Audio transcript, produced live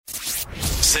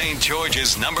St.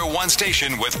 George's #1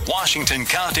 station with Washington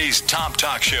County's top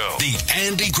talk show. The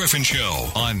Andy Griffin Show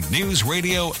on News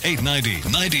Radio 890,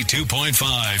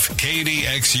 92.5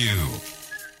 KDXU.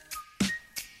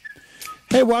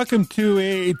 Hey, welcome to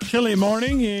a chilly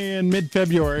morning in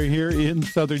mid-February here in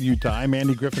southern Utah. I'm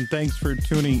Andy Griffin. Thanks for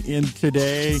tuning in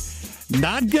today.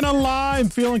 Not gonna lie, I'm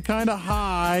feeling kind of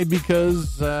high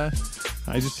because I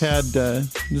just found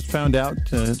out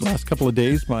the last couple of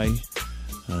days my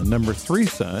number 3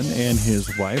 son and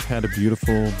his wife had a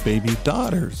beautiful baby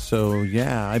daughter. So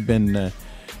yeah, I've been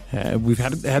we've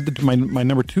had my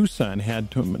number 2 son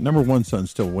had number 1 son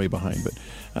still way behind, but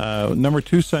number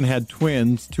 2 son had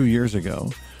twins 2 years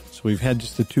ago. So we've had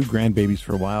just the 2 grandbabies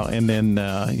for a while, and then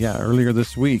earlier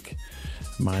this week,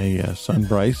 my son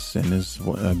Bryce and his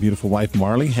beautiful wife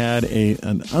Marley had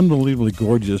an unbelievably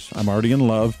gorgeous, I'm already in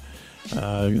love,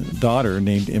 daughter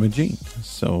named Imogene.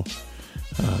 So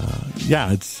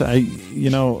if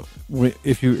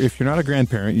you're not a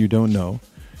grandparent, you don't know.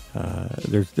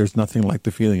 There's nothing like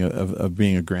the feeling of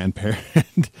being a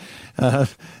grandparent.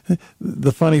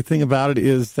 The funny thing about it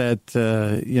is that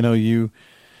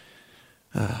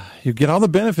you get all the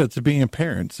benefits of being a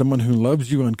parent, someone who loves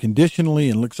you unconditionally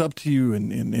and looks up to you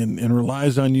and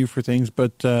relies on you for things.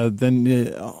 But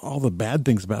then all the bad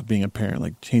things about being a parent,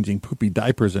 like changing poopy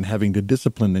diapers and having to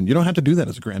discipline, and you don't have to do that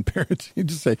as a grandparent. You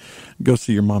just say, go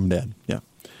see your mom and dad. Yeah.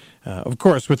 Of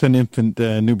course, with an infant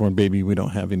newborn baby, we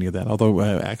don't have any of that. Although,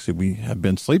 actually, we have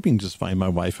been sleeping just fine, my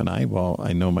wife and I. Well,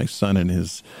 I know my son and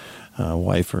his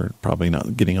wife are probably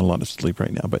not getting a lot of sleep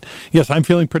right now. But, yes, I'm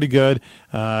feeling pretty good.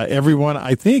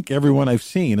 I think everyone I've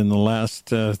seen in the last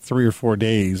 3 or 4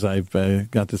 days, I've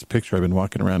got this picture I've been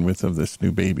walking around with of this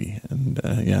new baby. And,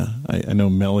 I know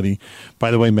Melody. By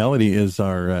the way, Melody is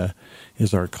our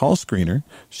call screener.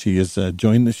 She has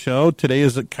joined the show. Today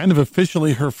is kind of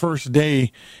officially her first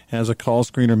day as a call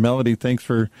screener. Melody, thanks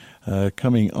for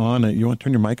coming on. You want to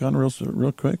turn your mic on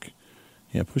real quick?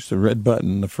 Yeah, push the red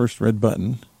button, the first red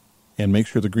button, and make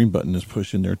sure the green button is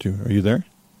pushed in there too. Are you there?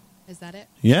 Is that it?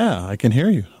 Yeah, I can hear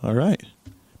you. All right.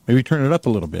 Maybe turn it up a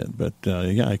little bit, but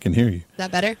I can hear you. Is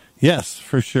that better? Yes,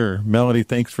 for sure. Melody,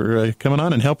 thanks for coming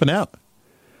on and helping out.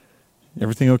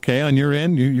 Everything okay on your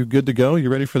end? You good to go? You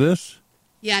ready for this?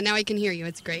 Yeah, now I can hear you.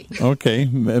 It's great. Okay.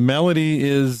 Melody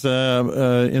is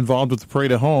involved with the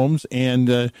Parade of Homes,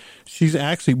 and she's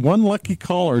actually one lucky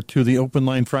caller to the Open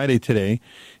Line Friday today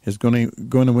is going to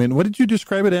win. What did you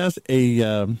describe it as?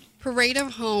 A Parade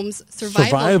of Homes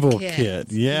survival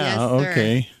kit. Yeah, yes,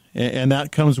 okay. And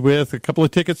that comes with a couple of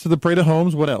tickets to the Parade of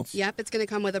Homes. What else? Yep, it's going to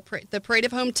come with the Parade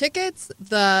of Home tickets,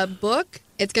 the book.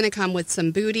 It's going to come with some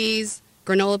booties,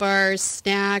 granola bars,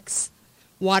 snacks,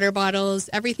 water bottles,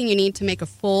 everything you need to make a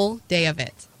full day of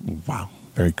it. Wow.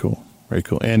 Very cool. Very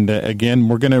cool. And again,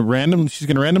 she's going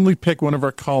to randomly pick one of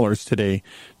our callers today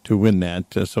to win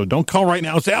that. So don't call right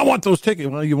now and say, I want those tickets.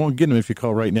 Well, you won't get them if you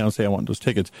call right now and say, I want those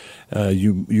tickets.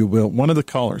 You will. One of the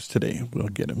callers today will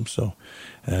get them. So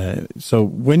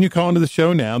when you call into the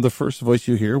show now, the first voice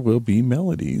you hear will be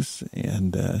Melody's.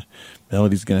 And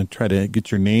Melody's going to try to get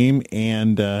your name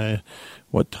and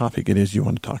what topic it is you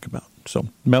want to talk about. So,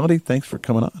 Melody, thanks for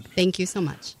coming on. Thank you so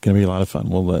much. Going to be a lot of fun.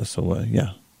 So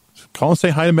call and say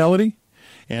hi to Melody.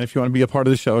 And if you want to be a part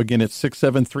of the show, again, it's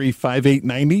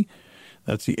 673-5890.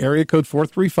 That's the area code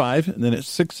 435. And then it's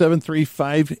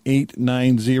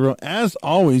 673-5890. As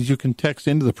always, you can text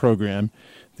into the program.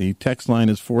 The text line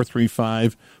is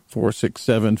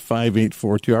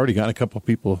 435-467-5842. I already got a couple of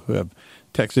people who have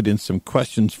texted in some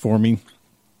questions for me.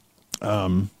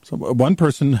 So one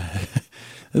person...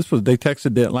 They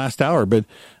texted that last hour, but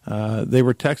they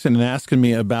were texting and asking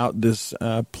me about this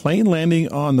plane landing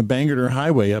on the Bangerter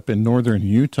Highway up in northern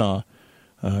Utah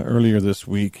earlier this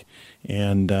week.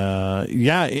 And,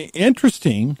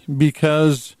 interesting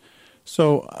because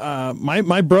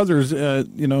my brother's,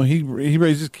 he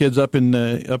raises kids up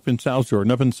in South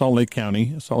Jordan, up in Salt Lake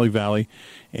County, Salt Lake Valley.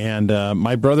 And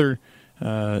my brother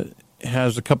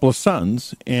has a couple of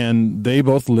sons, and they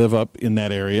both live up in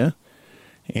that area.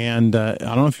 And I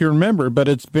don't know if you remember, but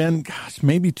it's been,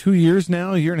 maybe 2 years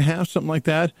now, a year and a half, something like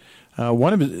that.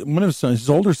 One of his sons, his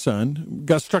older son,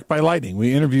 got struck by lightning.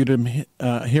 We interviewed him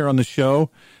here on the show.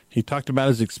 He talked about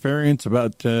his experience. They were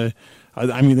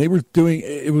doing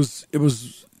it was.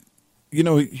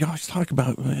 You always talk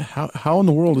about how in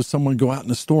the world does someone go out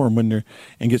in a storm and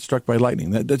get struck by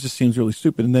lightning? That just seems really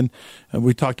stupid. And then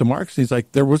we talked to Mark, and he's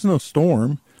like, there was no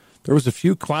storm. There was a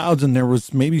few clouds and there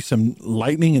was maybe some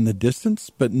lightning in the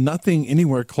distance, but nothing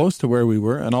anywhere close to where we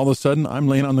were. And all of a sudden, I'm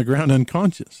laying on the ground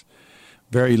unconscious.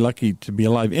 Very lucky to be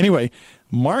alive. Anyway,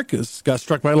 Marcus got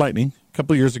struck by lightning a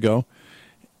couple of years ago.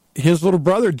 his little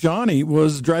brother, Johnny,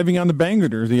 was driving on the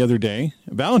Bangerter the other day,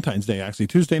 Valentine's Day, actually,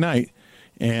 Tuesday night.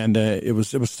 And it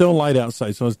was still light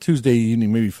outside, so it was Tuesday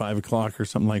evening, maybe 5 o'clock or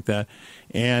something like that.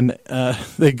 And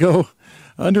they go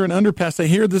under an underpass. They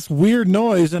hear this weird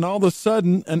noise, and all of a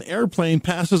sudden, an airplane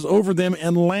passes over them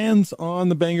and lands on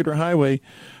the Bangerter Highway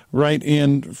right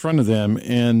in front of them.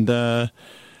 And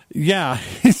he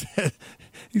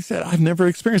said, I've never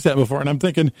experienced that before. And I'm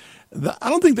thinking,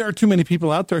 I don't think there are too many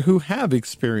people out there who have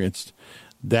experienced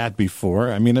that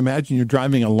before. I mean, imagine you're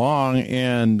driving along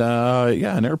and,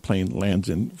 an airplane lands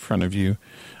in front of you.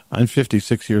 I'm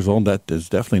 56 years old. That has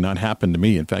definitely not happened to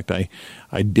me. In fact, I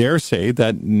dare say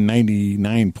that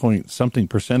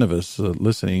 99-point-something% of us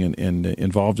listening and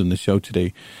involved in the show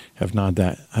today have not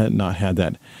had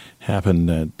that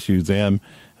happen to them.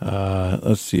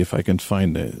 Let's see if I can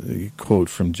find the quote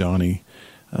from Johnny.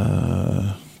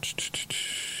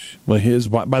 Well,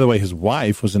 by the way, his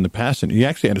wife was in the passenger. He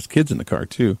actually had his kids in the car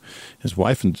too. His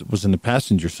wife was in the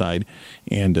passenger side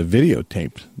and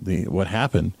videotaped what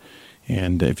happened.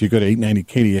 And if you go to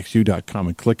 890kdxu.com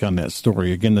and click on that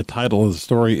story, again, the title of the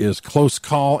story is "Close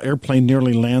Call: Airplane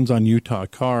Nearly Lands on Utah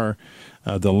Car."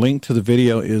 The link to the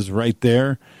video is right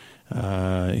there.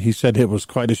 He said it was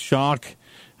quite a shock.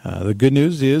 The good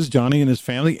news is Johnny and his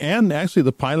family, and actually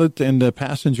the pilot and the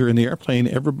passenger in the airplane,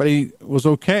 everybody was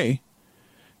okay.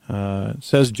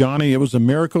 Says Johnny, it was a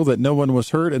miracle that no one was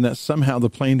hurt and that somehow the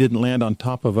plane didn't land on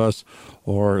top of us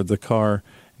or the car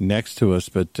next to us.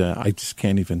 But I just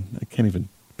can't even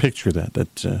picture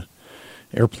that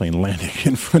airplane landing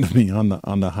in front of me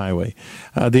on the highway.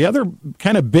 The other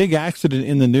kind of big accident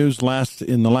in the news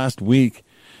in the last week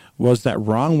was that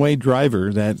wrong way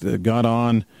driver that got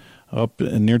on up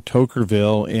near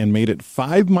Tokerville and made it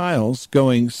 5 miles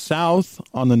going south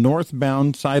on the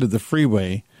northbound side of the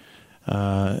freeway.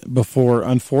 Before,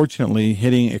 unfortunately,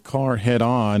 hitting a car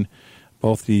head-on.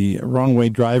 Both the wrong-way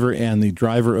driver and the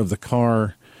driver of the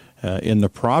car in the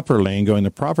proper lane, going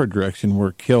the proper direction,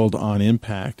 were killed on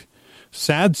impact.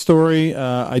 Sad story.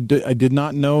 I did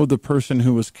not know the person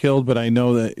who was killed, but I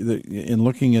know that in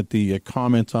looking at the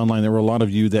comments online, there were a lot of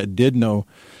you that did know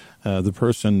the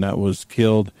person that was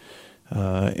killed.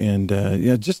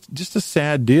 Just a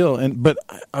sad deal. But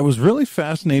I was really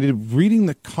fascinated reading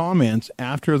the comments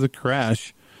after the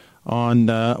crash on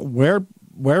where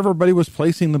everybody was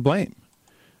placing the blame.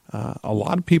 A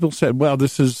lot of people said, well,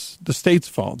 this is the state's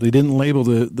fault. They didn't label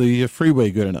the freeway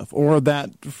good enough, or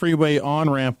that freeway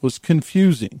on-ramp was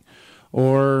confusing,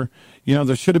 or,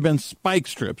 there should have been spike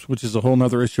strips, which is a whole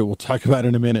other issue we'll talk about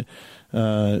in a minute.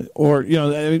 There were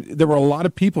a lot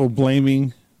of people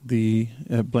blaming the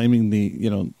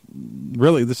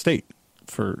state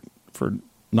for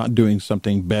not doing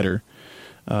something better.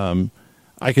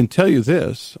 I can tell you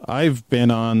this: I've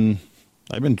been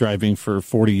driving for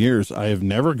 40 years. I have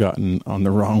never gotten on the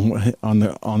wrong way on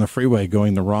the freeway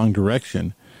going the wrong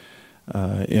direction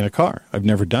in a car. I've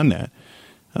never done that.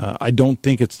 I don't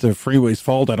think it's the freeway's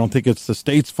fault. I don't think it's the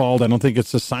state's fault. I don't think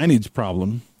it's the signage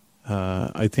problem.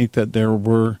 I think that there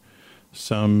were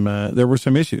some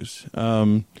issues.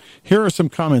 Here are some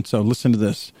comments, though. Listen to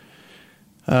this.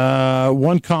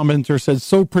 One commenter said,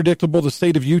 so predictable, the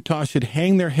state of Utah should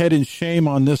hang their head in shame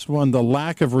on this one. The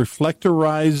lack of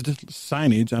reflectorized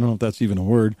signage, I don't know if that's even a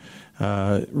word,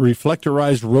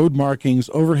 reflectorized road markings,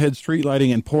 overhead street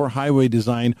lighting, and poor highway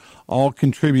design all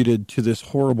contributed to this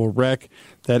horrible wreck.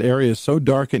 That area is so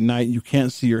dark at night you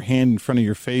can't see your hand in front of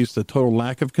your face. The total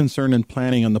lack of concern and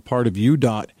planning on the part of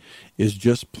UDOT is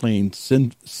just plain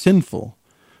sinful.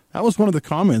 That was one of the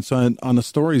comments on the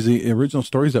stories, the original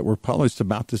stories that were published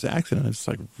about this accident. It's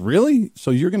like, really?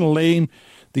 So you're going to lay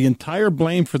the entire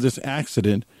blame for this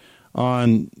accident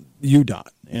on UDOT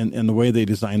and the way they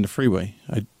designed the freeway?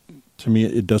 To me,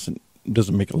 it doesn't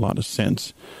make a lot of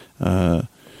sense. I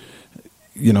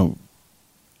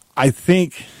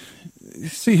think.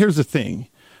 See, here's the thing.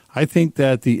 I think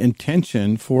that the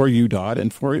intention for UDOT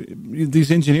and for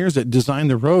these engineers that design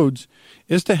the roads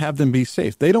is to have them be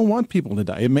safe. They don't want people to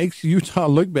die. It makes Utah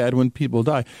look bad when people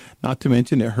die, not to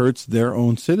mention it hurts their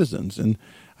own citizens. And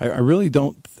I really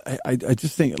don't, I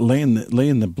just think laying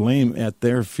the blame at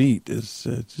their feet is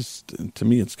just, to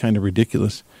me, it's kind of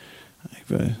ridiculous.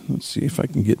 Let's see if I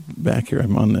can get back here.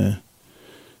 I'm on the...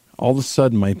 All of a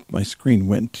sudden, my screen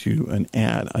went to an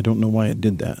ad. I don't know why it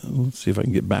did that. Let's see if I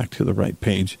can get back to the right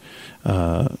page.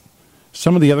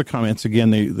 Some of the other comments, again,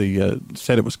 they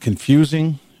said it was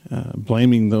confusing.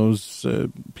 blaming those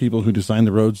people who designed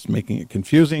the roads, making it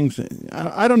confusing.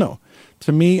 I don't know.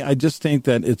 To me, I just think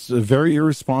that it's very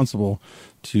irresponsible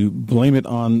to blame it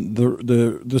on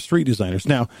the street designers.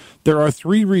 Now, there are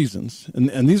 3 reasons,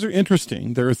 and these are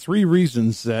interesting. There are 3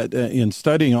 reasons that in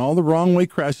studying all the wrong way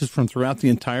crashes from throughout the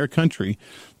entire country,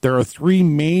 there are 3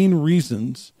 main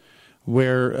reasons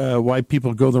why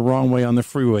people go the wrong way on the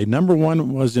freeway. Number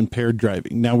 1 was impaired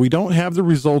driving. Now, we don't have the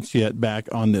results yet back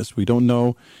on this. We don't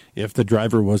know if the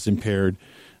driver was impaired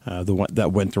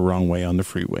that went the wrong way on the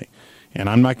freeway. And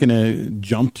I'm not going to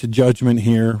jump to judgment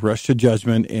here, rush to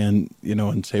judgment, and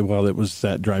say, well, it was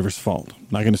that driver's fault. I'm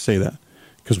not going to say that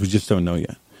because we just don't know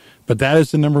yet. But that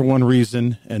is the number 1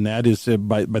 reason, and that is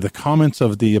by the comments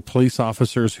of the police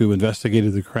officers who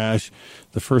investigated the crash,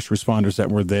 the first responders that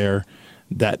were there.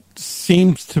 That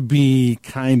seems to be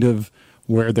kind of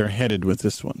where they're headed with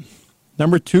this one.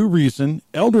 Number 2 reason: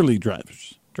 elderly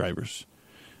drivers.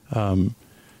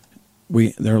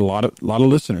 There are a lot of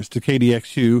listeners to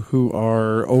KDXU who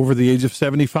are over the age of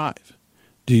 75.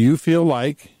 Do you feel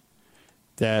like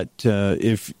that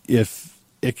if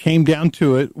it came down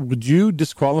to it, would you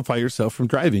disqualify yourself from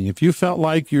driving? If you felt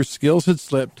like your skills had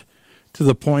slipped to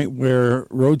the point where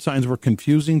road signs were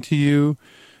confusing to you,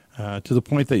 to the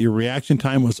point that your reaction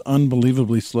time was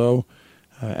unbelievably slow,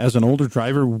 as an older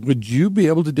driver, would you be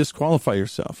able to disqualify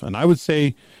yourself? And I would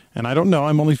say, and I don't know,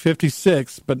 I'm only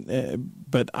 56,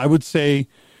 but I would say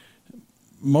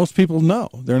most people know.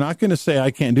 They're not going to say, I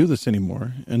can't do this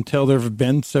anymore, until there have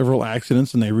been several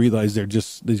accidents and they realize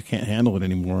they can't handle it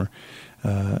anymore.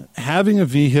 Having a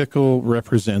vehicle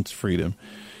represents freedom.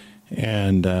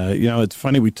 And, it's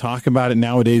funny, we talk about it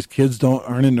nowadays. Kids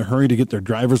aren't in a hurry to get their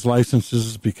driver's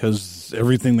licenses because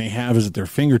everything they have is at their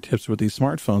fingertips with these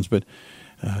smartphones. But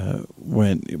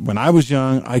when I was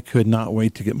young, I could not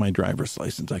wait to get my driver's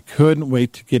license. I couldn't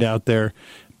wait to get out there,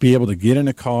 be able to get in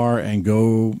a car and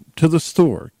go to the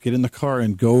store, get in the car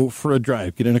and go for a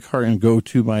drive, get in a car and go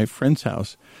to my friend's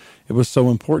house. It was so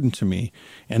important to me.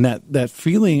 And that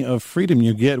feeling of freedom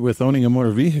you get with owning a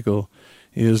motor vehicle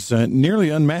is nearly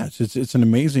unmatched. It's an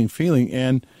amazing feeling.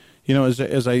 And,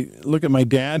 as I look at my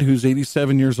dad, who's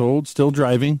 87 years old, still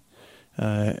driving,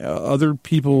 other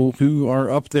people who are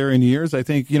up there in years, I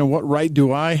think, what right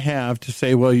do I have to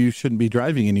say, well, you shouldn't be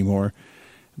driving anymore?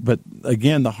 But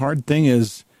again, the hard thing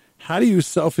is, how do you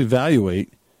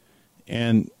self-evaluate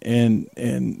and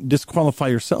disqualify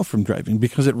yourself from driving?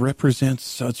 Because it represents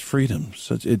such freedom.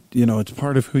 It's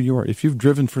part of who you are. If you've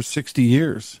driven for 60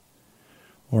 years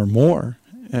or more,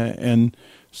 and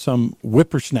some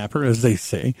whippersnapper, as they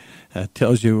say,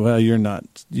 tells you, well, you're not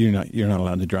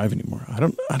allowed to drive anymore. I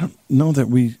don't know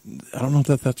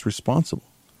that that's responsible.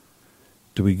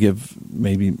 Do we give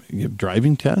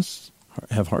driving tests,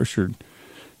 have harsher,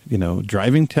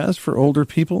 driving tests for older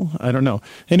people? I don't know.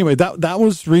 Anyway, that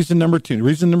was reason number 2.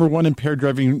 Reason number 1, impaired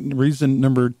driving. Reason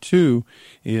number 2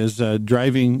 is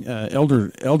driving,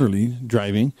 elderly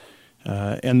driving.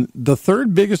 And the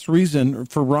third biggest reason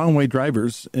for wrong way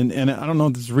drivers, and I don't know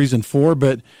if this is reason 4,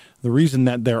 but the reason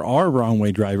that there are wrong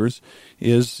way drivers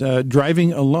is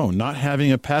driving alone, not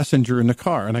having a passenger in the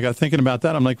car. And I got thinking about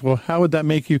that. I'm like, well, how would that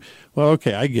make you? Well,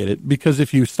 okay, I get it. Because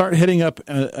if you start heading up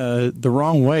the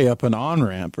wrong way up an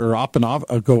on-ramp or up and off,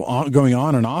 going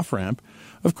on an off-ramp,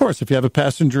 of course, if you have a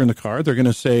passenger in the car, they're going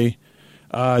to say,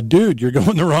 dude, you're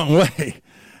going the wrong way.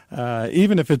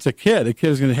 Even if it's a kid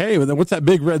is going to, hey, what's that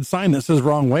big red sign that says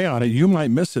wrong way on it? You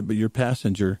might miss it, but your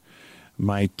passenger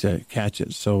might catch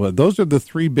it. So those are the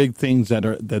 3 big things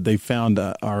that they found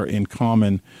are in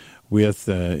common with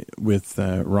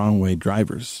wrong way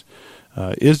drivers.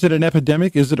 Is it an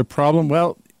epidemic? Is it a problem?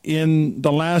 Well, in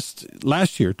the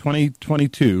last year,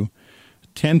 2022,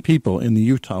 10 people in the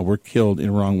Utah were killed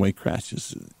in wrong way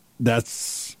crashes.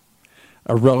 That's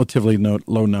a relatively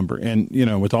low number. And,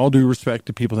 with all due respect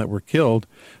to people that were killed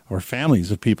or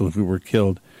families of people who were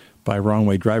killed by wrong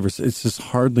way drivers, it's just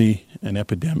hardly an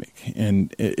epidemic. And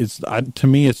to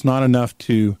me, it's not enough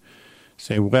to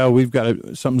say, well,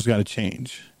 something's got to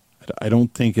change. I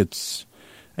don't think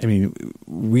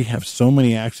we have so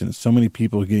many accidents, so many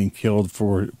people getting killed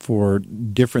for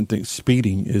different things.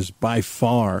 Speeding is by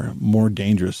far more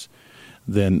dangerous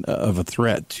than of a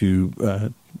threat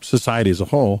to society as a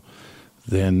whole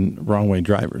than wrong way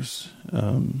drivers.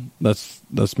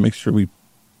 Let's make sure we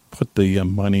put the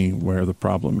money where the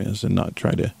problem is and not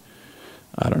try to,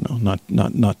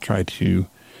 not try to.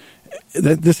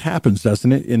 This happens,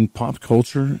 doesn't it? In pop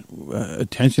culture,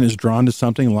 attention is drawn to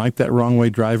something like that wrong way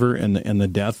driver and the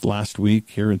death last week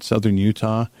here in southern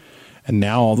Utah, and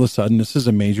now all of a sudden this is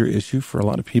a major issue for a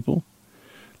lot of people.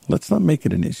 let's not make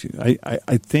it an issue.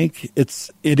 I think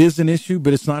it is an issue,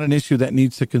 but it's not an issue that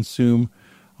needs to consume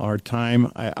our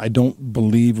time. I don't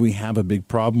believe we have a big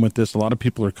problem with this. A lot of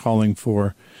people are calling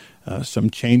for some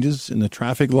changes in the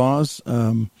traffic laws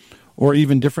or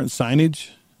even different signage.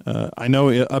 I know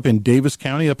up in Davis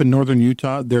County, up in northern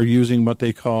Utah, they're using what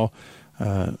they call,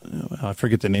 I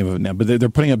forget the name of it now, but they're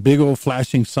putting up big old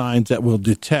flashing signs that will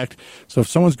detect. So if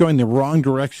someone's going the wrong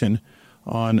direction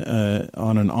on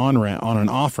an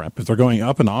off ramp, if they're going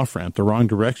up an off ramp the wrong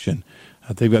direction,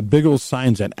 they've got big old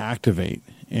signs that activate.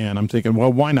 And I'm thinking,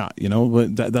 well, why not?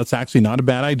 That's actually not a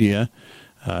bad idea.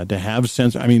 To have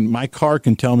sense. I mean, my car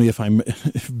can tell me if I'm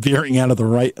veering out of the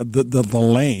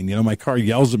lane. My car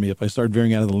yells at me if I start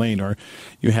veering out of the lane. Or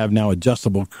you have now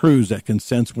adjustable cruise that can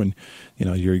sense when,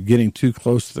 you're getting too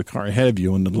close to the car ahead of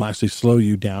you, and it'll actually slow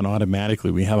you down automatically.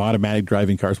 We have automatic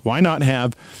driving cars. Why not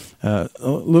have a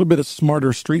little bit of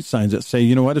smarter street signs that say,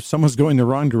 if someone's going the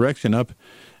wrong direction up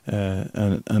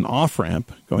an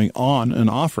off-ramp, going on an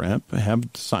off-ramp, have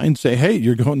signs say, hey,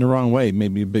 you're going the wrong way,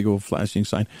 maybe a big old flashing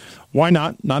sign. Why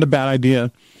not? Not a bad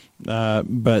idea.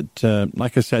 But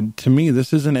like I said, to me,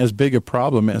 this isn't as big a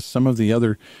problem as some of the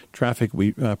other traffic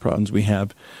problems we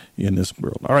have in this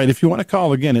world. All right, if you want to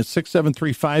call again, it's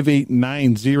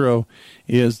 673-5890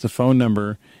 is the phone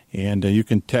number. And you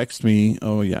can text me.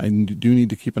 Oh, yeah, I do need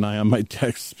to keep an eye on my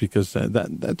texts because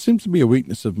that seems to be a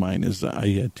weakness of mine is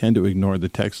I tend to ignore the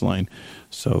text line.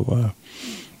 So,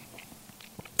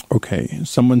 okay.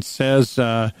 Someone says,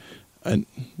 that's an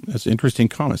interesting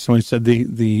comment. Someone said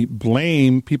the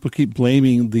blame, people keep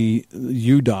blaming the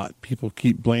UDOT. People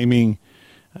keep blaming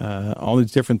all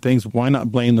these different things. Why not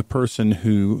blame the person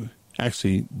who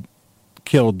actually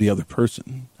killed the other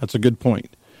person? That's a good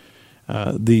point.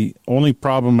 The only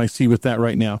problem I see with that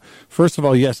right now, first of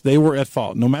all, yes, they were at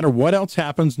fault. No matter what else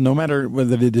happens, no matter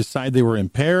whether they decide they were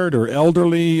impaired or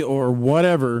elderly or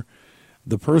whatever,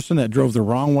 the person that drove the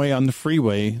wrong way on the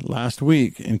freeway last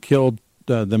week and killed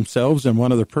themselves and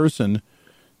one other person,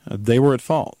 they were at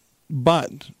fault.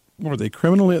 But were they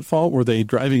criminally at fault? Were they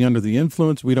driving under the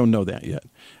influence? We don't know that yet.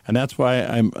 And that's why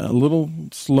I'm a little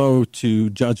slow to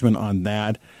judgment on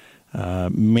that.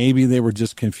 Maybe they were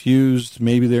just confused.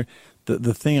 Maybe they're...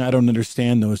 The thing I don't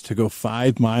understand, though, is to go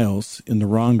 5 miles in the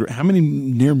wrong direction. How many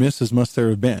near misses must there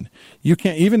have been? You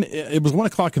can't even, it was 1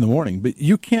 o'clock in the morning, but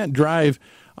you can't drive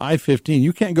I-15.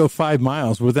 You can't go 5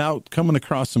 miles without coming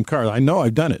across some cars. I know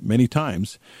I've done it many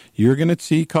times. You're going to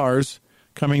see cars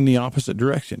coming the opposite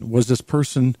direction. Was this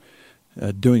person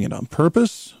doing it on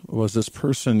purpose? Was this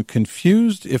person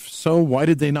confused? If so, why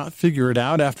did they not figure it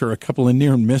out after a couple of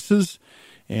near misses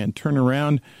and turn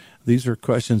around? These are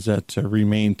questions that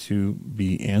remain to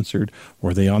be answered.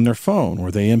 Were they on their phone? Were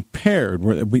they impaired?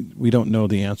 We don't know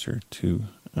the answer to,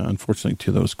 unfortunately,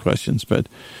 to those questions. But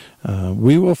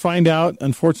we will find out.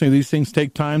 Unfortunately, these things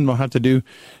take time. We'll have to do,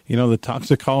 the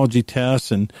toxicology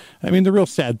tests. And, I mean, the real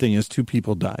sad thing is 2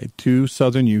 people died. 2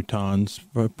 Southern Utahns.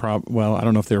 Well, I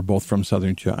don't know if they were both from Southern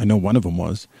Utah. I know one of them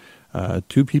was.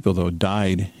 2 people, though,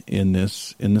 died in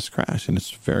this crash. And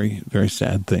it's a very, very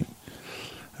sad thing.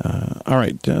 All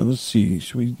right, let's see.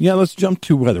 Let's jump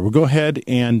to weather. We'll go ahead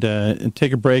and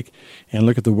take a break and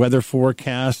look at the weather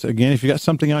forecast. Again, if you got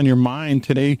something on your mind,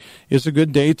 today is a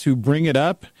good day to bring it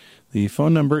up. The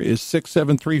phone number is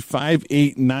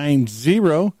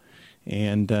 673-5890.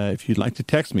 And if you'd like to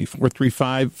text me,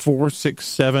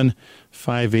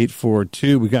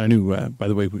 435-467-5842. We got a new, by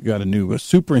the way, we got a new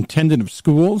superintendent of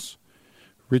schools.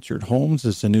 Richard Holmes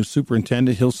is the new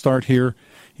superintendent. He'll start here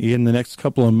in the next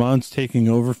couple of months, taking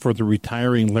over for the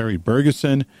retiring Larry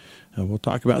Bergeson. We'll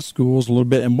talk about schools a little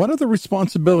bit. And what are the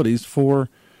responsibilities for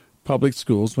public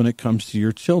schools when it comes to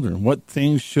your children? What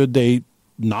things should they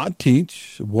not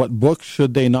teach? What books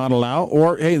should they not allow?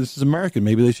 Or, hey, this is American.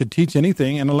 Maybe they should teach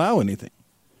anything and allow anything.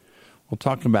 We'll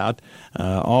talk about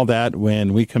all that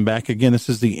when we come back. Again, this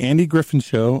is the Andy Griffin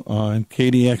Show on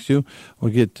KDXU.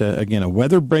 We'll get, again, a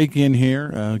weather break in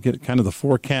here, get kind of the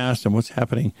forecast and what's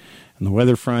happening on the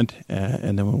weather front,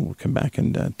 and then we'll come back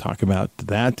and talk about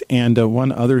that. And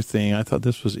one other thing, I thought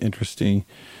this was interesting,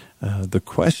 the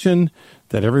question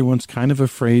that everyone's kind of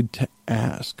afraid to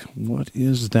ask. What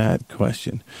is that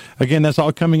question? Again, that's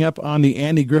all coming up on the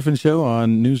Andy Griffin Show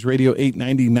on News Radio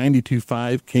 890,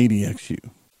 92.5 KDXU.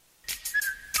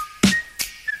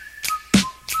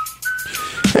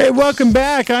 Hey, welcome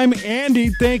back. I'm Andy.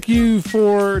 Thank you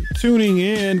for tuning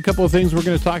in. A couple of things we're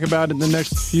going to talk about in the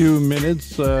next few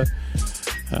minutes.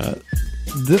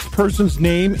 This person's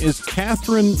name is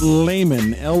Catherine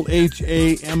Lehman,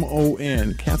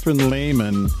 L-H-A-M-O-N. Catherine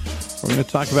Lehman. We're going to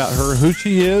talk about her, who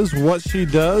she is, what she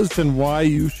does, and why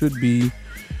you should be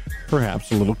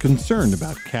perhaps a little concerned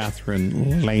about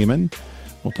Catherine Lehman.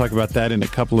 We'll talk about that in a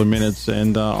couple of minutes,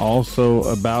 and also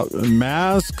about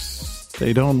masks.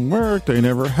 They don't work. They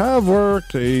never have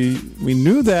worked. We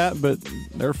knew that, but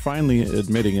they're finally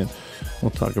admitting it.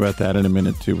 We'll talk about that in a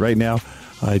minute, too. Right now,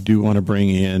 I do want to bring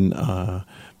in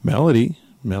Melody.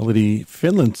 Melody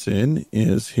Finlinson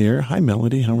is here. Hi,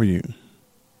 Melody. How are you?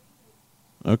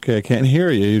 Okay, I can't hear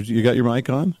you. You got your mic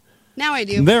on? Now I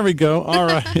do. There we go. All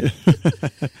right.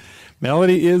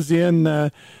 Melody is in...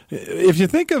 if you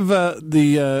think of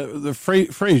the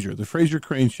Fraser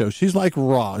Crane Show, she's like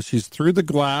Raw. She's through the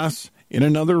glass in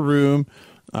another room.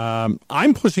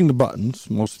 I'm pushing the buttons,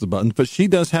 most of the buttons, but she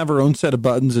does have her own set of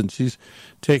buttons, and she's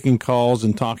taking calls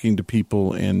and talking to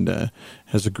people, and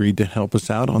has agreed to help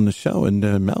us out on the show. And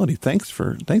Melody, thanks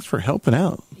for helping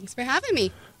out. Thanks for having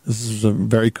me. This is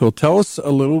very cool. Tell us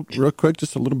real quick,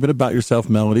 just a little bit about yourself,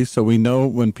 Melody, so we know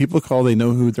when people call, they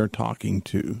know who they're talking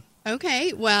to.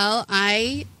 Okay, well,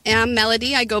 I am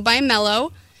Melody. I go by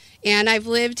Mello, and I've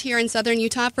lived here in southern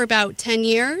Utah for about 10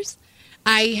 years.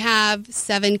 I have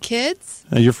 7 kids.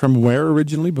 You're from where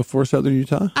originally, before southern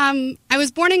Utah? I was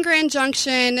born in Grand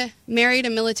Junction, married a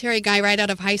military guy right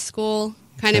out of high school,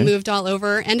 kind of moved all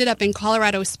over, ended up in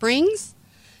Colorado Springs,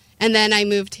 and then I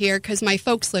moved here because my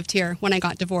folks lived here when I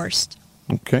got divorced.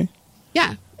 Okay.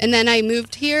 Yeah. And then I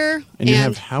moved here. And you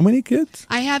have how many kids?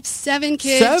 I have 7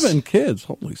 kids. 7 kids.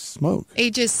 Holy smoke.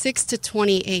 Ages 6 to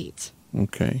 28.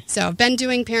 Okay. So I've been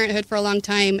doing parenthood for a long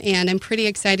time, and I'm pretty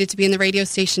excited to be in the radio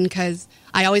station because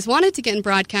I always wanted to get in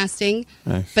broadcasting.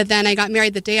 Nice. But then I got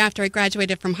married the day after I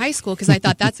graduated from high school because I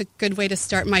thought that's a good way to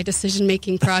start my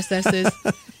decision-making processes.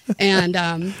 And,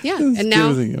 and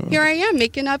now here I am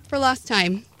making up for lost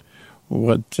time.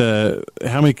 How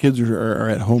many kids are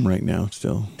at home right now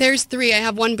still? There's 3. I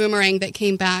have 1 boomerang that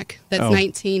came back that's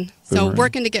 19. So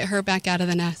working to get her back out of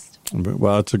the nest.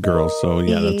 Well, it's a girl, so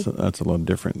yeah, that's a little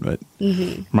different. But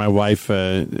my wife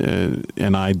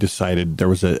and I decided there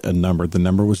was a number. The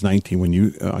number was 19. When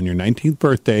you on your 19th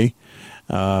birthday,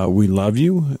 we love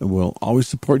you, we'll always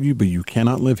support you, but you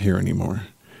cannot live here anymore.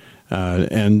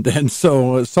 And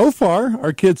so far,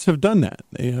 our kids have done that.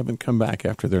 They haven't come back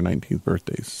after their 19th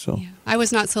birthdays. So yeah, I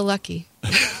was not so lucky.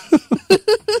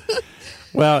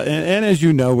 Well, and as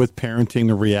you know, with parenting,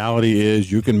 the reality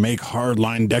is you can make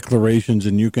hardline declarations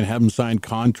and you can have them sign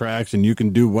contracts and you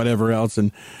can do whatever else.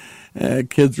 And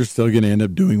kids are still going to end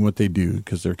up doing what they do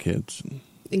because they're kids.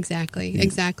 Exactly.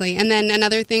 And then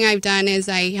another thing I've done is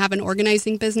I have an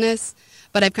organizing business,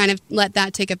 but I've kind of let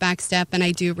that take a back step, and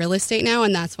I do real estate now,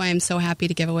 and that's why I'm so happy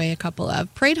to give away a couple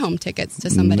of Parade Home tickets to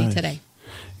somebody today.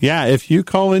 Yeah, if you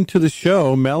call into the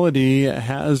show, Melody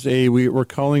has we're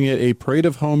calling it a Parade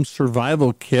of Homes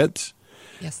survival kit.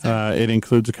 Yes, sir. It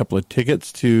includes a couple of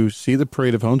tickets to see the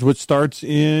Parade of Homes, which starts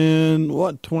in,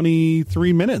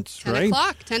 23 minutes, 10 right? 10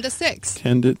 o'clock, 10 to 6.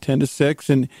 10 to 6.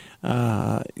 And,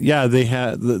 they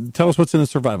have, tell us what's in the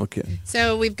survival kit.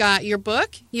 So we've got your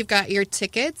book, you've got your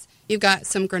tickets, you've got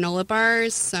some granola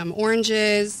bars, some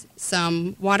oranges,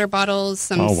 some water bottles,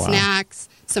 some snacks,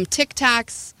 some Tic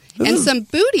Tacs, and some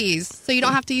booties, so you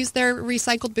don't have to use their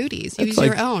recycled booties. You use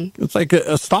your own. It's like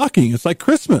a stocking. It's like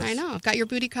Christmas. I know. I've got your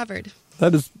booty covered.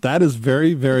 That is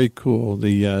very, very cool,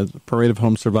 the Parade of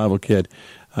Home Survival Kit.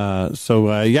 If you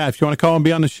want to call and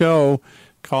be on the show,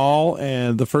 call,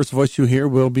 and the first voice you hear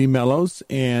will be Mello's,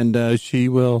 and she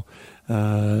will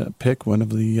pick one of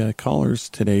the callers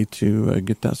today to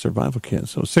get that survival kit.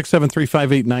 So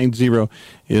 673-5890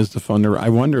 is the phone number. I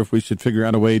wonder if we should figure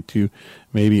out a way to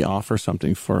maybe offer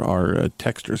something for our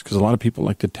texters, because a lot of people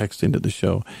like to text into the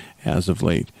show as of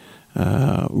late.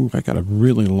 I got a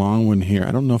really long one here.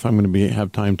 I don't know if I'm going to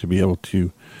have time to be able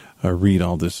to read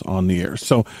all this on the air.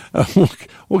 So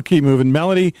we'll keep moving.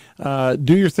 Melody,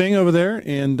 do your thing over there,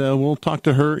 and we'll talk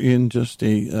to her in just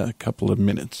a couple of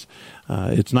minutes.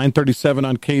 It's 9:37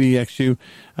 on KDXU.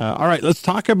 All right, let's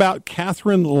talk about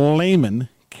Catherine Lehman.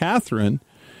 Catherine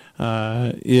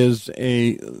is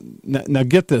now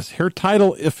get this. Her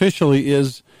title officially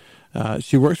is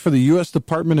she works for the U.S.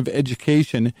 Department of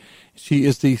Education. She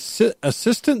is the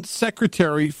Assistant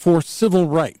Secretary for Civil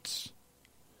Rights.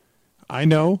 I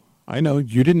know.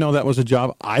 You didn't know that was a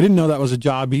job. I didn't know that was a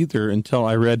job either until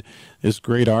I read this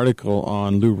great article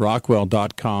on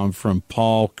LouRockwell.com from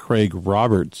Paul Craig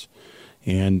Roberts.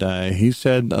 And he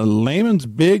said Lehman's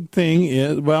big thing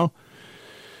is, let's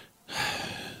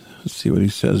see what he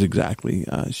says exactly.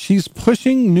 She's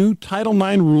pushing new Title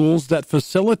IX rules that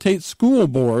facilitate school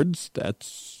boards,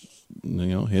 that's,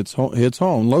 hits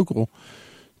home, local,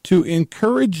 to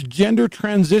encourage gender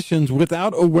transitions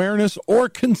without awareness or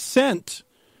consent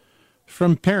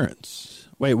from parents.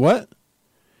 Wait, what?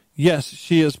 Yes,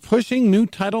 she is pushing new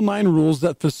Title IX rules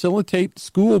that facilitate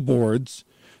school boards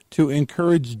to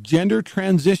encourage gender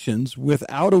transitions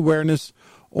without awareness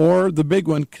or, the big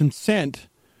one, consent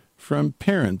from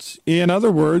parents. In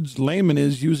other words, Lehman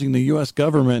is using the U.S.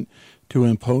 government to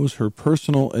impose her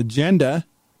personal agenda.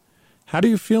 How do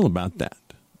you feel about that?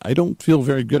 I don't feel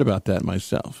very good about that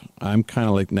myself. I'm kind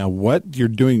of like, now what you're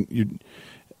doing,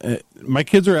 my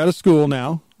kids are out of school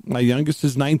now. My youngest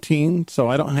is 19, so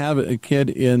I don't have a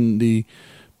kid in the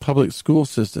public school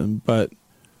system. But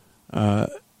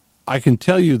I can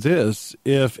tell you this,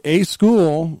 if a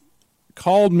school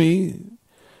called me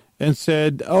and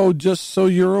said, oh, just so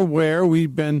you're aware,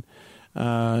 we've been,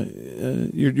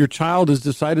 your child has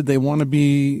decided they want to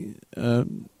be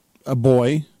a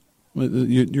boy.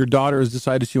 Your daughter has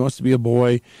decided she wants to be a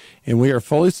boy, and we are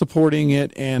fully supporting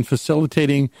it and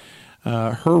facilitating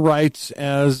her rights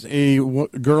as a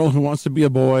girl who wants to be a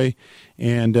boy.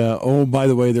 And, oh, by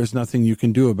the way, there's nothing you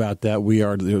can do about that. We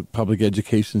are the public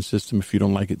education system. If you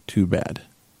don't like it, too bad.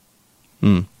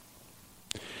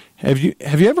 Have you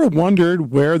ever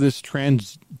wondered where this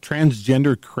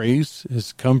transgender craze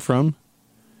has come from?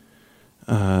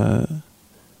 The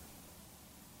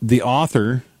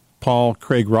author, Paul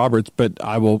Craig Roberts, but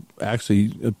I will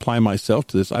actually apply myself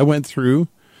to this. I went through,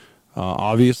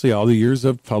 obviously, all the years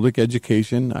of public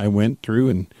education. I went through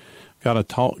and got a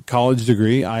college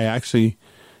degree. I actually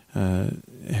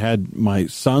had my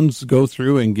sons go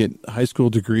through and get high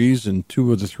school degrees, and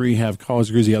 2 of the 3 have college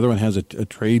degrees. The other one has a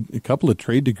couple of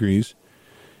trade degrees,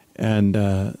 and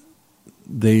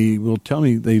they will tell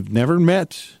me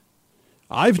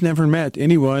I've never met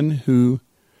anyone who,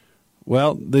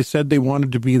 well, they said they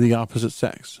wanted to be the opposite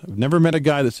sex. I've never met a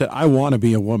guy that said, I want to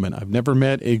be a woman. I've never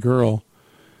met a girl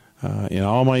in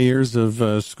all my years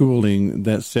of schooling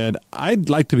that said, I'd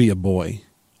like to be a boy.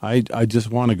 I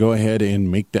just want to go ahead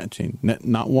and make that change.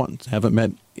 Not once. Haven't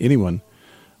met anyone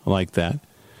like that.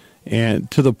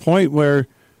 And to the point where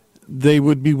they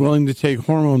would be willing to take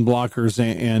hormone blockers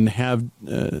and have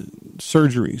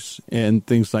surgeries and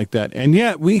things like that. And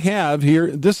yet we have here,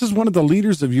 this is one of the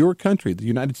leaders of your country, the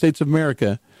United States of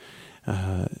America,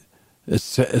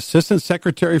 Assistant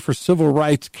Secretary for Civil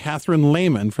Rights, Catherine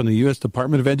Lehman from the U.S.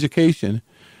 Department of Education,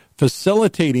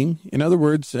 facilitating, in other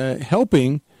words,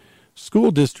 helping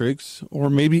school districts, or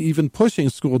maybe even pushing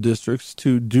school districts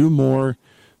to do more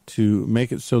to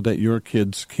make it so that your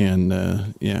kids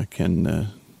can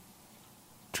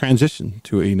transition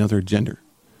to another gender.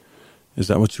 Is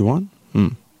that what you want?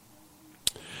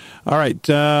 All right.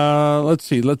 Let's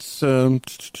see. Let's go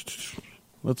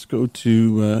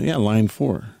to line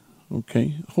 4.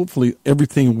 Okay. Hopefully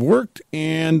everything worked,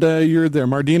 and you're there.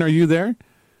 Mardine, are you there?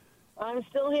 I'm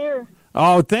still here.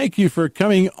 Oh, thank you for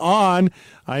coming on.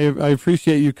 I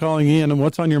appreciate you calling in. And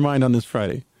what's on your mind on this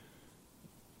Friday?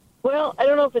 Well, I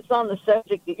don't know if it's on the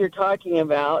subject that you're talking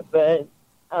about, but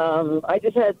I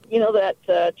just had,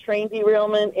 that train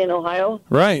derailment in Ohio.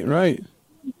 Right.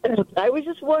 I was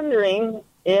just wondering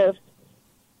if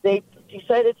they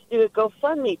decided to do a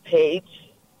GoFundMe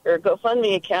page or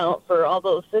GoFundMe account for all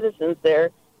those citizens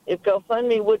there, if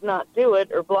GoFundMe would not do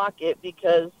it or block it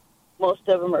because most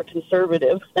of them are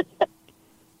conservative.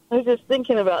 I was just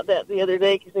thinking about that the other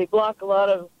day because they block a lot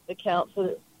of accounts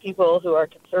of people who are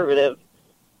conservative.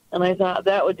 And I thought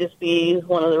that would just be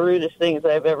one of the rudest things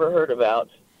I've ever heard about.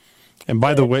 And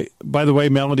by the way,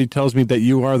 Melody tells me that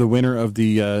you are the winner of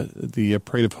the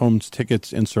Parade of Homes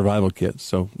tickets and survival kits.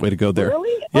 So way to go there.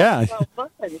 Really? Yeah. Oh, how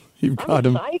fun. You've got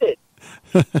them. I'm excited.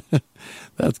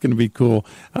 That's going to be cool.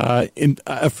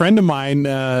 A friend of mine,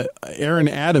 Aaron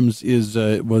Adams,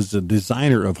 was a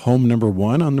designer of Home Number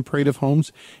 1 on the Parade of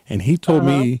Homes, and he told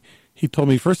me,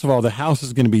 first of all, the house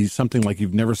is going to be something like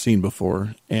you've never seen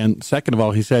before, and second of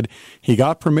all, he said he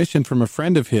got permission from a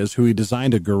friend of his who he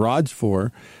designed a garage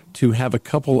for to have a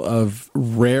couple of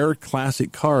rare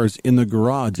classic cars in the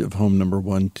garage of Home Number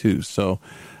 1 too. So,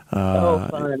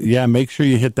 fun. Yeah, make sure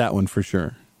you hit that one for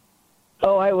sure.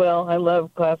 Oh, I will. I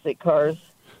love classic cars.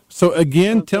 So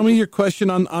again, tell me your question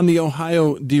on the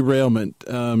Ohio derailment.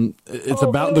 It's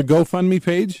about the GoFundMe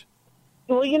page?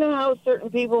 Well, you know how certain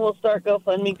people will start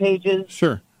GoFundMe pages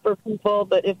Sure. for people,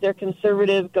 but if they're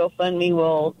conservative, GoFundMe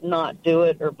will not do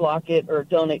it or block it or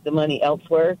donate the money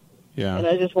elsewhere. Yeah. And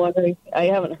I just wondering, I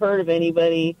haven't heard of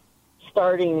anybody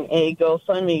starting a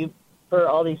GoFundMe for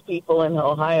all these people in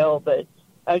Ohio, but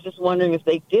I was just wondering if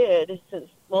they did, since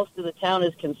most of the town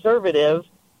is conservative,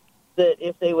 that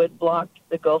if they would block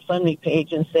the GoFundMe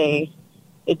page and say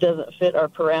it doesn't fit our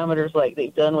parameters like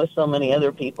they've done with so many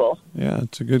other people. Yeah,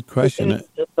 it's a good question. It's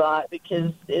a thought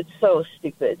because it's so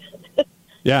stupid.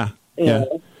 Yeah. You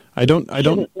know, I don't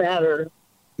shouldn't matter.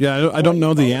 Yeah, I don't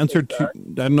know the answer to.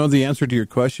 I don't know the answer to your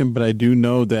question, but I do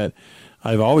know that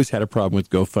I've always had a problem with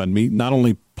GoFundMe, not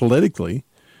only politically,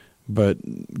 but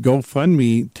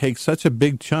GoFundMe takes such a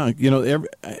big chunk. You know,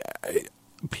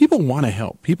 people want to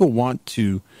help. People want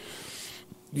to,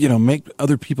 you know, make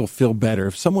other people feel better.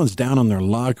 If someone's down on their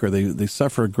luck or they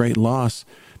suffer a great loss,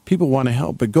 people want to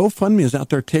help. But GoFundMe is out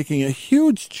there taking a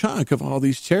huge chunk of all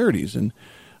these charities. And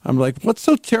I'm like, what's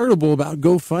so charitable about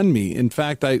GoFundMe? In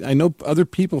fact, I know other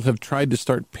people have tried to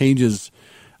start pages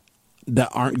that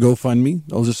aren't GoFundMe.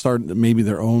 They'll just start maybe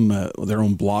their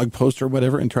own blog post or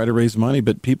whatever and try to raise money.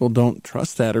 But people don't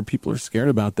trust that, or people are scared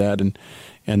about that,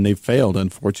 and they've failed,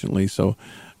 unfortunately. So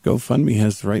GoFundMe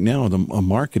has right now a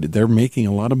market. They're making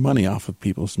a lot of money off of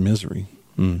people's misery.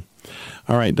 All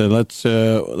right, let's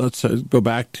go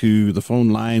back to the phone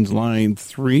lines, line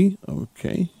 3.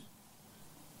 Okay.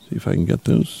 See if I can get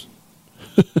those.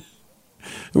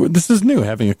 This is new,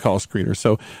 having a call screener.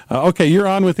 So, okay, you're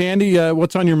on with Andy.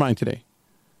 What's on your mind today?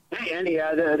 Hey, Andy,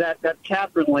 that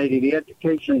Catherine lady, the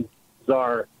education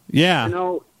czar. Yeah. You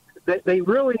know, they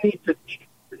really need to.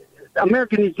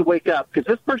 America needs to wake up, because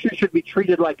this person should be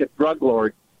treated like a drug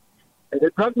lord.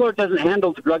 The drug lord doesn't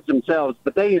handle the drugs themselves,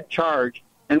 but they in charge,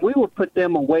 and we will put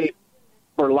them away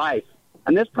for life.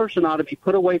 And this person ought to be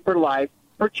put away for life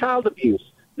for child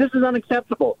abuse. This is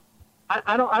unacceptable.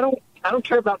 I don't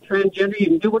care about transgender. You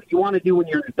can do what you want to do when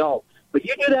you're an adult, but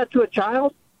you do that to a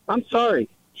child. I'm sorry.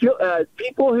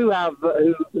 People who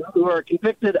are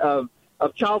convicted of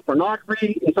child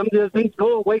pornography and some of the other things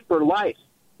go away for life.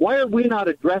 Why are we not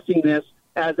addressing this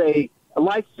as a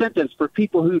life sentence for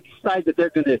people who decide that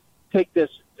they're going to take this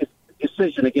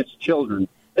decision against children?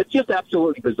 It's just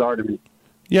absolutely bizarre to me.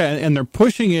 Yeah, and they're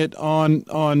pushing it on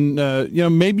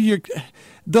maybe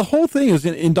the whole thing is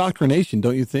indoctrination,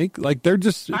 don't you think? Like they're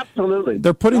just absolutely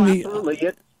they're putting absolutely.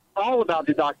 It's all about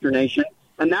indoctrination,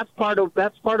 and that's part of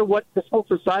what this whole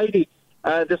society,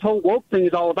 this whole woke thing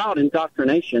is all about,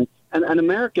 indoctrination. And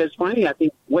America is finally, I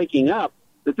think, waking up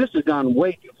that this has gone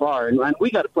way too far, and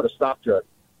we got to put a stop to it.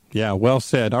 Yeah, well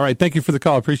said. All right, thank you for the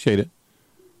call. Appreciate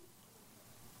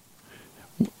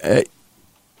it.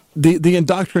 The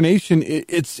indoctrination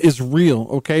is real.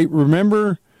 Okay,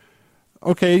 remember.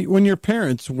 Okay, when your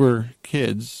parents were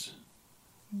kids,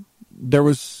 there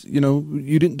was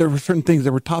there were certain things,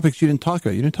 there were topics you didn't talk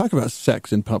about. You didn't talk about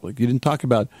sex in public. You didn't talk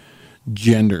about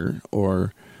gender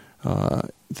or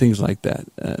things like that.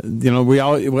 We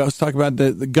always talk about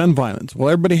the gun violence. Well,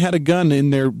 everybody had a gun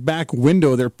in their back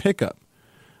window of their pickup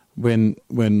when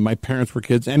my parents were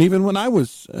kids, and even when I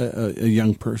was a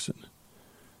young person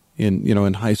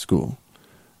in high school,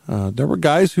 there were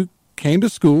guys who came to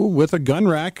school with a gun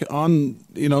rack on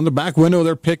the back window of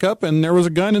their pickup, and there was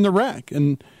a gun in the rack,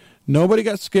 and nobody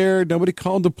got scared, nobody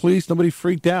called the police, nobody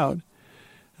freaked out.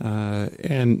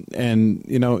 And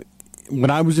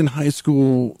when I was in high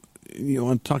school,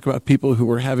 and talk about people who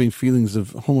were having feelings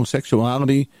of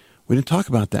homosexuality, we didn't talk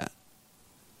about that.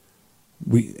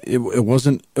 It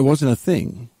wasn't a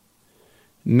thing.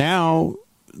 Now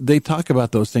they talk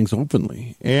about those things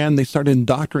openly, and they start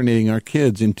indoctrinating our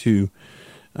kids into,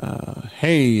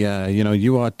 hey,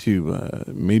 you ought to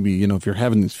maybe, if you're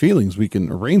having these feelings, we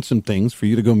can arrange some things for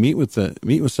you to go meet with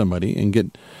somebody and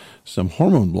get some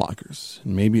hormone blockers,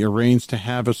 and maybe arrange to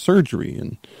have a surgery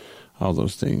and all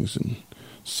those things. And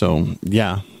so,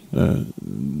 yeah,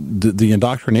 the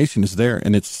indoctrination is there,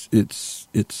 and it's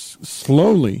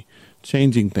slowly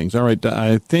changing things. All right,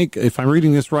 I think if I'm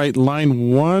reading this right,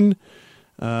 line 1.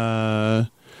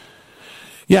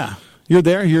 Yeah, you're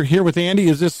there. You're here with Andy.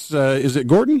 Is it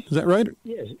Gordon? Is that right?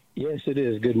 Yes, it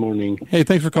is. Good morning. Hey,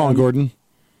 thanks for calling, Gordon.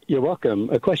 You're welcome.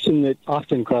 A question that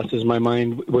often crosses my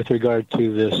mind with regard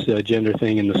to this gender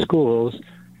thing in the schools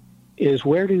is,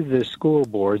 where do the school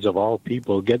boards of all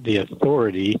people get the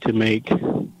authority to make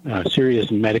serious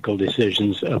medical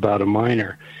decisions about a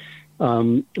minor?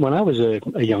 When I was a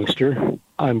youngster,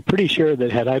 I'm pretty sure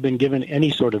that had I been given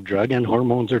any sort of drug, and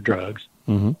hormones are drugs,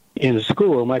 in the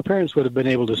school, my parents would have been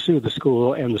able to sue the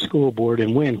school and the school board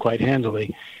and win quite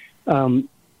handily. Where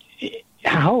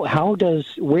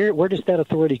does that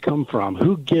authority come from?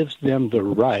 Who gives them the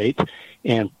right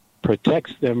and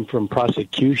protects them from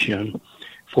prosecution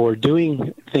for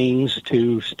doing things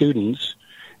to students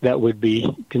that would be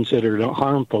considered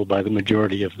harmful by the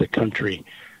majority of the country?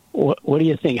 What do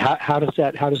you think? How does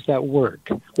that work?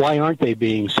 Why aren't they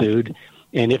being sued?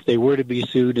 And if they were to be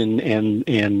sued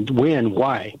and win,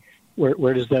 why?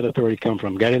 Where does that authority come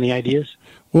from? Got any ideas?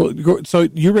 Well, so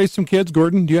you raised some kids,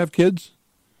 Gordon. Do you have kids?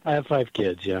 I have 5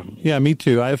 kids, yeah. Yeah, me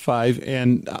too. I have 5.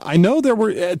 And I know there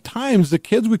were, at times, the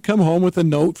kids would come home with a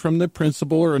note from the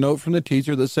principal or a note from the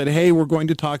teacher that said, hey, we're going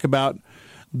to talk about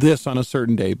this on a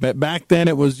certain day. But back then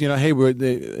it was, hey, March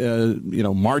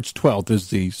 12th is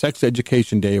the sex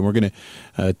education day, and we're going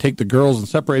to take the girls and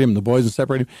separate them, and the boys and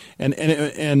separate them.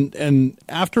 And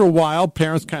after a while,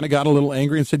 parents kind of got a little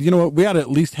angry and said, you know what, we ought to at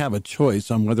least have a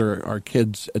choice on whether our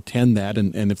kids attend that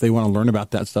and if they want to learn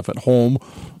about that stuff at home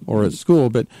or at school.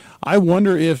 But I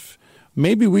wonder if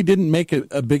maybe we didn't make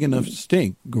a big enough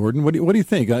stink, Gordon. What do you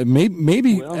think?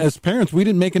 Maybe as parents, we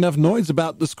didn't make enough noise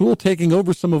about the school taking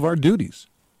over some of our duties.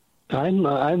 I'm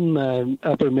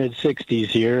upper mid-60s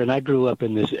here, and I grew up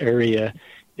in this area.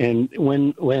 And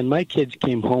when my kids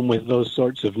came home with those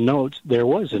sorts of notes, there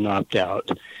was an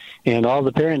opt-out. And all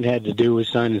the parent had to do was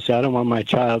sign and say, I don't want my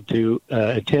child to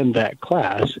attend that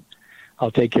class. I'll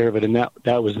take care of it. And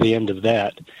that was the end of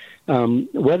that.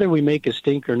 Whether we make a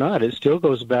stink or not, it still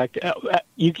goes back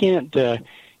to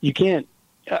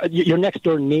your next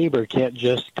door neighbor can't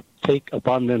just take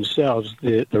upon themselves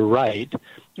the right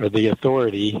or the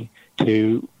authority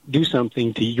to do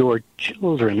something to your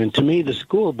children. And to me, the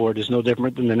school board is no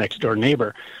different than the next door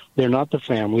neighbor. They're not the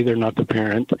family. They're not the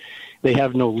parent. They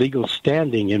have no legal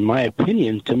standing, in my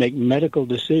opinion, to make medical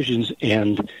decisions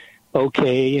and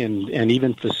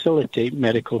even facilitate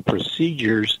medical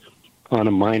procedures on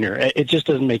a minor. It just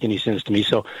doesn't make any sense to me.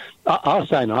 So I'll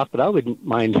sign off, but I wouldn't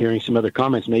mind hearing some other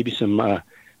comments. Maybe some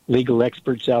legal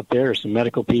experts out there or some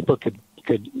medical people could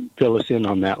fill us in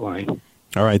on that line.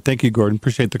 All right. Thank you, Gordon.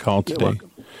 Appreciate the call today. You're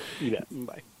welcome. You bet.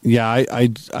 Bye. Yeah, I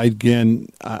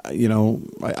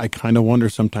kind of wonder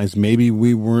sometimes maybe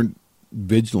we weren't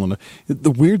vigilant.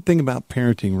 The weird thing about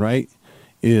parenting, right,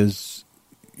 is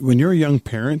when you're a young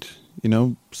parent,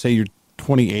 say you're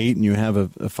 28 and you have a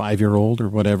 5-year-old or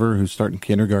whatever who's starting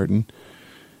kindergarten.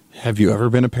 Have you ever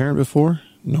been a parent before?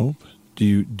 Nope.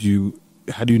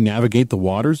 How do you navigate the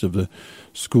waters of the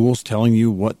schools telling you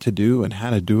what to do and how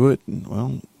to do it?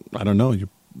 Well, I don't know.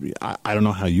 I don't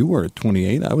know how you were at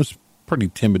 28. I was a pretty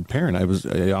timid parent. I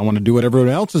want to do what everyone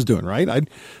else is doing, right? I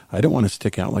didn't want to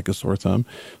stick out like a sore thumb.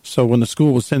 So when the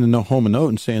school was sending home a note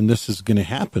and saying this is going to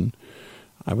happen,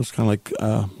 I was kind of like,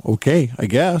 okay, I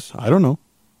guess. I don't know.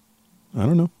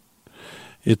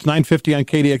 It's 9:50 on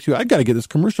KDXU. I got to get this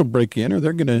commercial break in, or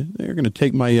they're gonna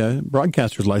take my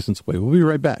broadcaster's license away. We'll be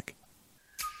right back.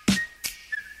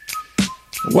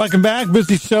 Welcome back.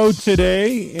 Busy show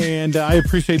today, and I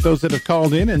appreciate those that have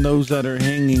called in and those that are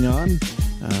hanging on.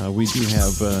 We do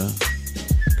have a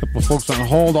couple of folks on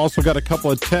hold. Also got a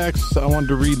couple of texts. I wanted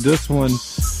to read this one.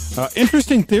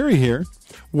 Interesting theory here.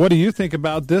 What do you think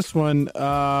about this one?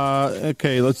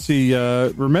 Okay, let's see.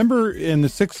 Remember in the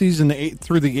 60s and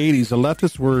through the 80s, the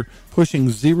leftists were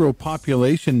pushing zero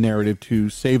population narrative to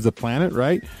save the planet,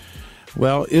 right?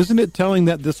 Well, isn't it telling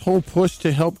that this whole push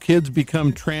to help kids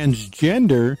become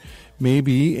transgender may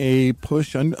be a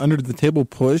push, under the table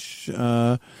push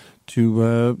to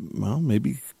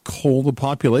maybe cull the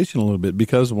population a little bit?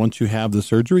 Because once you have the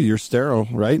surgery, you're sterile,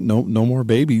 right? No more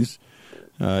babies.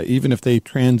 Even if they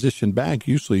transition back,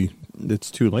 usually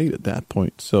it's too late at that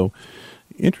point. So,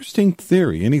 interesting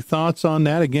theory. Any thoughts on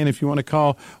that? Again, if you want to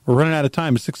call, we're running out of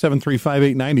time.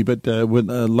 673-5890, but would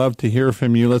love to hear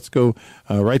from you. Let's go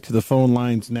right to the phone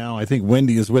lines now. I think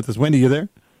Wendy is with us. Wendy, you there?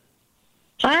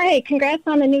 Hi, congrats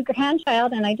on the new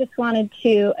grandchild. And I just wanted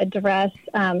to address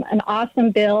an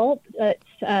awesome bill that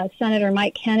Senator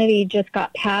Mike Kennedy just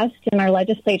got passed in our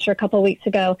legislature a couple of weeks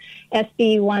ago,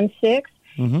 SB 16.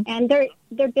 Mm-hmm. And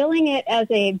they're billing it as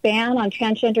a ban on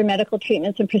transgender medical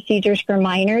treatments and procedures for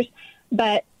minors.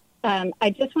 But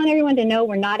I just want everyone to know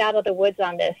we're not out of the woods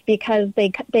on this, because they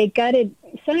gutted.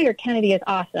 Senator Kennedy is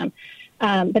awesome,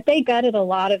 but they gutted a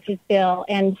lot of his bill.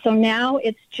 And so now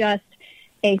it's just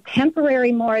a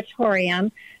temporary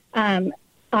moratorium on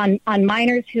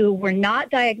minors who were not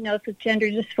diagnosed with gender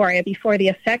dysphoria before the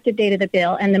effective date of the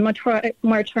bill. And the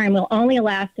moratorium will only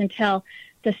last until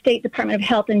the State Department of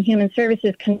Health and Human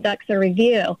Services conducts a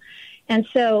review. And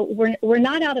so we're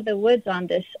not out of the woods on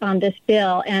this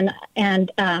bill. And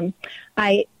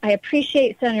I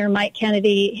appreciate Senator Mike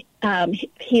Kennedy.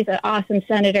 He's an awesome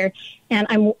senator,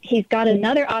 and he's got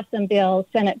another awesome bill,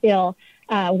 Senate Bill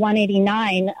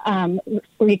 189,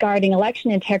 regarding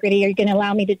election integrity. Are you going to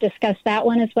allow me to discuss that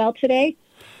one as well today?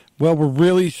 Well, we're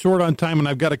really short on time, and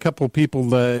I've got a couple of people, in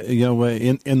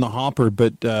the hopper.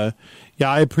 But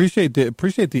I appreciate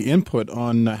the input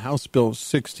on House Bill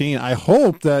 16. I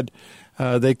hope that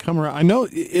they come around. I know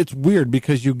it's weird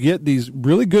because you get these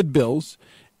really good bills,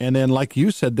 and then, like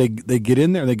you said, they get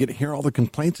in there, they hear all the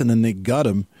complaints, and then they gut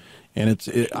them. And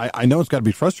I know it's got to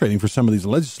be frustrating for some of these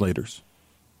legislators.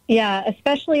 Yeah,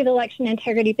 especially the election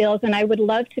integrity bills, and I would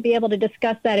love to be able to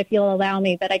discuss that if you'll allow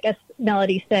me, but I guess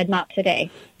Melody said not today.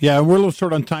 Yeah, we're a little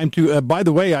short on time, too. By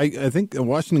the way, I think the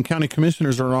Washington County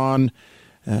Commissioners are on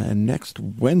next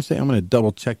Wednesday. I'm going to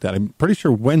double-check that. I'm pretty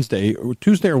sure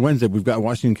Tuesday or Wednesday, we've got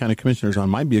Washington County Commissioners on.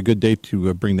 Might be a good day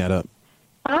to bring that up.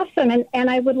 Awesome, and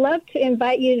I would love to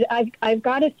invite you. I've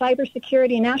got a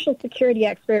cybersecurity, national security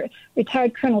expert,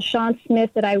 retired Colonel Sean Smith,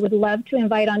 that I would love to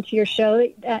invite onto your show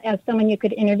as someone you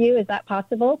could interview. Is that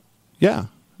possible? Yeah.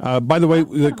 By the way,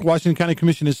 the Washington County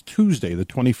Commission is Tuesday, the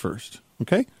 21st.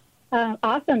 Okay?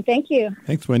 Awesome. Thank you.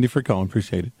 Thanks, Wendy, for calling.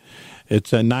 Appreciate it.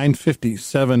 It's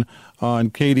 9:57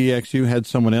 on KDXU. Had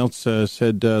someone else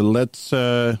said,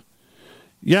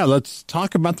 let's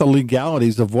talk about the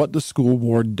legalities of what the school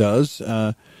board does.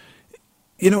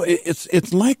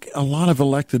 It's like a lot of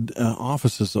elected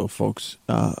offices, though, folks.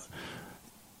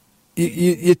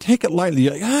 You take it lightly.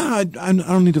 You're like, I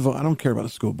don't need to vote. I don't care about a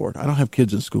school board. I don't have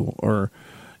kids in school. Or,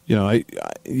 they're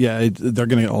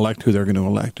going to elect who they're going to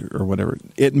elect or whatever.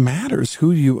 It matters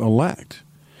who you elect.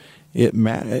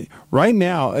 Right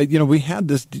now, we had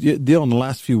this deal in the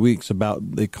last few weeks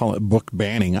about, they call it book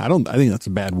banning. I think that's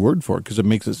a bad word for it because it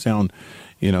makes it sound,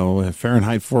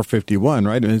 Fahrenheit 451,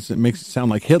 right? It makes it sound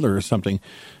like Hitler or something.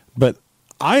 But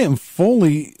I am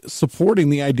fully supporting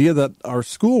the idea that our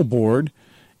school board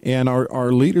and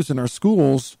our leaders in our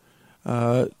schools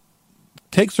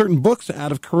take certain books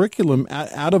out of curriculum,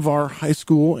 out of our high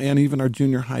school and even our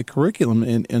junior high curriculum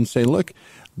and say, look,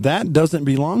 that doesn't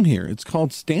belong here. It's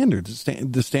called standards,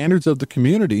 the standards of the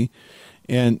community.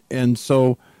 And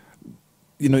so,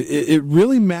 it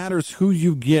really matters who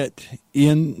you get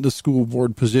in the school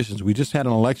board positions. We just had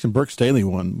an election. Burke Staley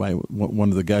won by one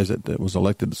of the guys that was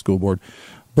elected to the school board.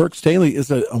 Burke Staley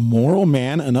is a moral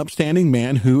man, an upstanding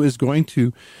man who is going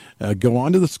to go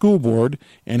onto the school board,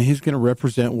 and he's going to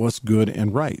represent what's good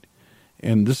and right.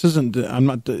 And this isn't. I'm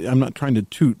not trying to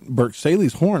toot Burke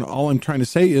Staley's horn. All I'm trying to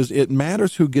say is it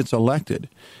matters who gets elected.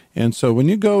 And so when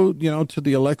you go, to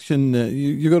the election,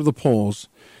 you go to the polls,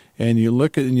 and you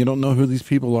look at and you don't know who these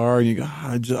people are, and you go,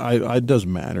 it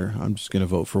doesn't matter. I'm just going to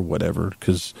vote for whatever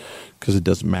because it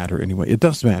doesn't matter anyway. It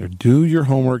does matter. Do your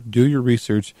homework. Do your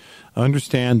research.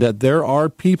 Understand that there are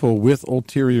people with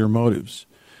ulterior motives.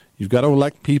 You've got to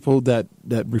elect people that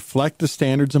reflect the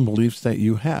standards and beliefs that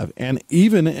you have. And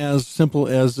even as simple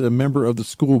as a member of the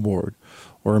school board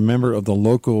or a member of the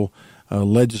local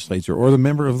legislature or the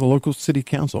member of the local city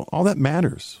council, all that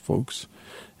matters, folks.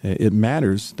 It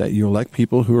matters that you elect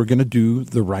people who are going to do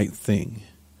the right thing.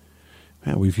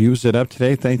 Man, we've used it up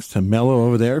today. Thanks to Mello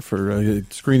over there for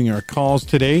screening our calls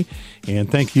today.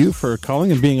 And thank you for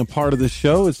calling and being a part of the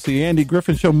show. It's the Andy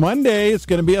Griffin Show. Monday, it's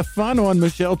going to be a fun one.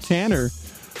 Michelle Tanner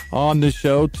on the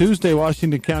show. Tuesday,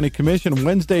 Washington County Commission.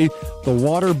 Wednesday, the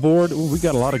Water Board. Ooh, we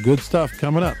got a lot of good stuff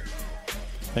coming up.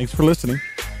 Thanks for listening.